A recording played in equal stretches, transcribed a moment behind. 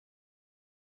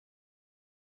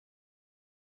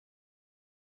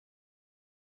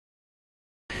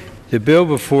The bill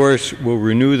before us will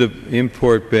renew the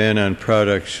import ban on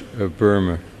products of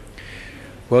Burma.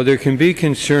 While there can be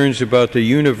concerns about the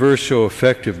universal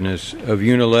effectiveness of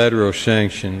unilateral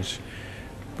sanctions,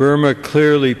 Burma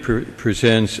clearly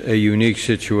presents a unique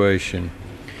situation.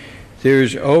 There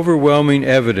is overwhelming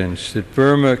evidence that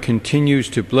Burma continues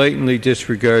to blatantly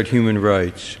disregard human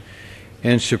rights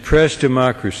and suppress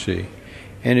democracy,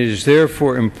 and it is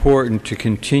therefore important to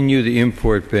continue the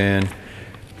import ban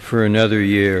for another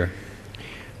year.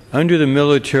 Under the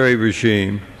military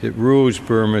regime that rules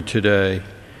Burma today,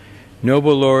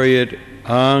 Nobel laureate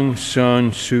Aung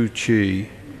San Suu Kyi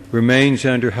remains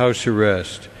under house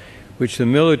arrest, which the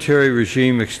military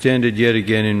regime extended yet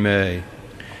again in May.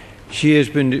 She has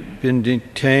been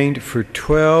detained for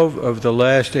 12 of the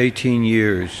last 18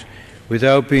 years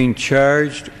without being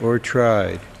charged or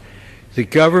tried. The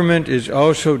government is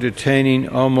also detaining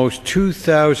almost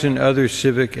 2,000 other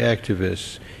civic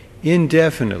activists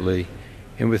indefinitely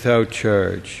and without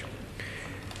charge.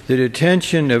 The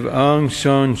detention of Aung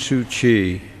San Suu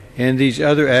Kyi and these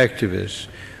other activists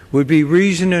would be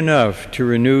reason enough to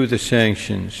renew the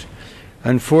sanctions.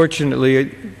 Unfortunately,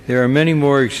 there are many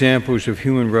more examples of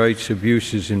human rights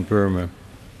abuses in Burma.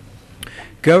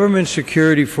 Government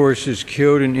security forces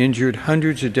killed and injured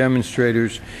hundreds of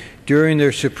demonstrators during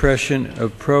their suppression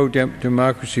of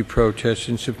pro-democracy protests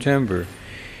in September.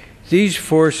 These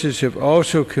forces have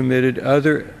also committed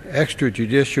other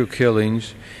extrajudicial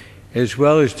killings, as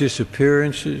well as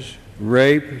disappearances,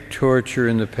 rape, torture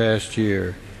in the past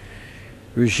year.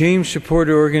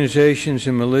 Regime-supported organizations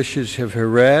and militias have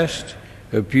harassed,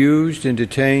 abused, and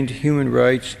detained human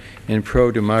rights and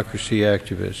pro-democracy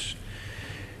activists.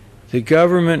 The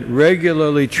government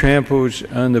regularly tramples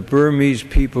on the Burmese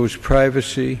people's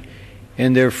privacy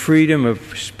and their freedom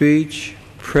of speech,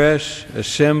 press,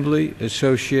 assembly,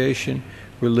 association,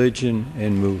 religion,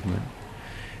 and movement.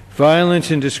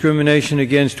 Violence and discrimination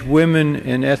against women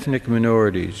and ethnic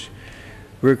minorities,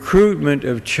 recruitment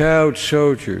of child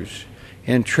soldiers,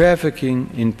 and trafficking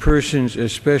in persons,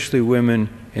 especially women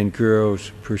and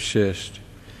girls, persist.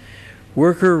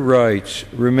 Worker rights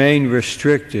remain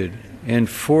restricted, and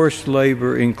forced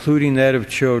labor, including that of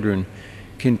children,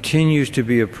 continues to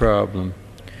be a problem.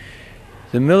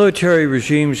 The military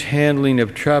regime's handling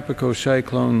of Tropical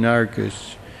Cyclone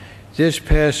Nargis this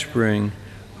past spring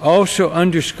also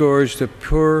underscores the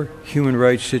poor human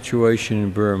rights situation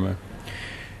in Burma.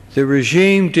 The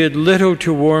regime did little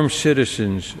to warn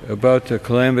citizens about the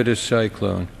calamitous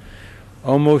cyclone.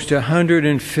 Almost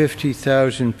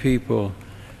 150,000 people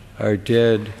are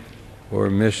dead or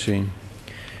missing.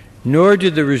 Nor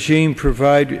did the regime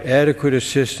provide adequate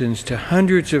assistance to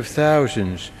hundreds of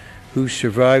thousands who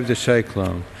survived the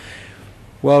cyclone.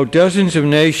 While dozens of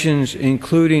nations,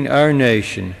 including our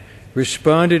nation,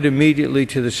 responded immediately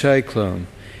to the cyclone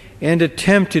and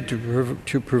attempted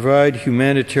to provide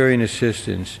humanitarian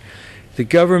assistance, the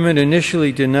government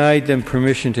initially denied them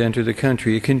permission to enter the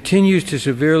country. It continues to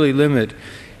severely limit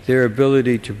their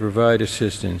ability to provide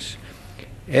assistance.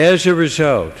 As a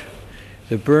result,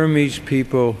 the Burmese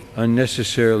people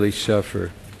unnecessarily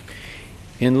suffer.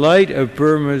 In light of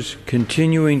Burma's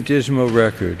continuing dismal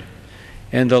record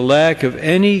and the lack of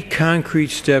any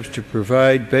concrete steps to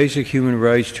provide basic human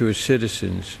rights to its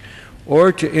citizens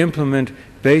or to implement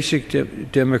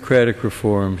basic democratic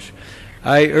reforms,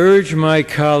 I urge my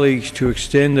colleagues to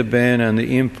extend the ban on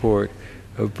the import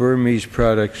of Burmese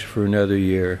products for another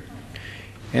year.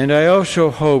 And I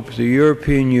also hope the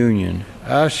European Union,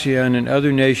 ASEAN, and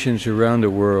other nations around the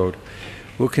world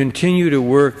will continue to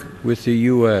work with the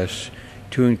U.S.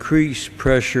 to increase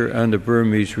pressure on the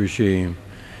Burmese regime.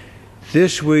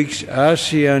 This week's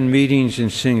ASEAN meetings in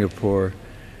Singapore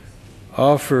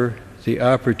offer the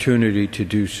opportunity to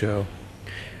do so.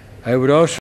 I would also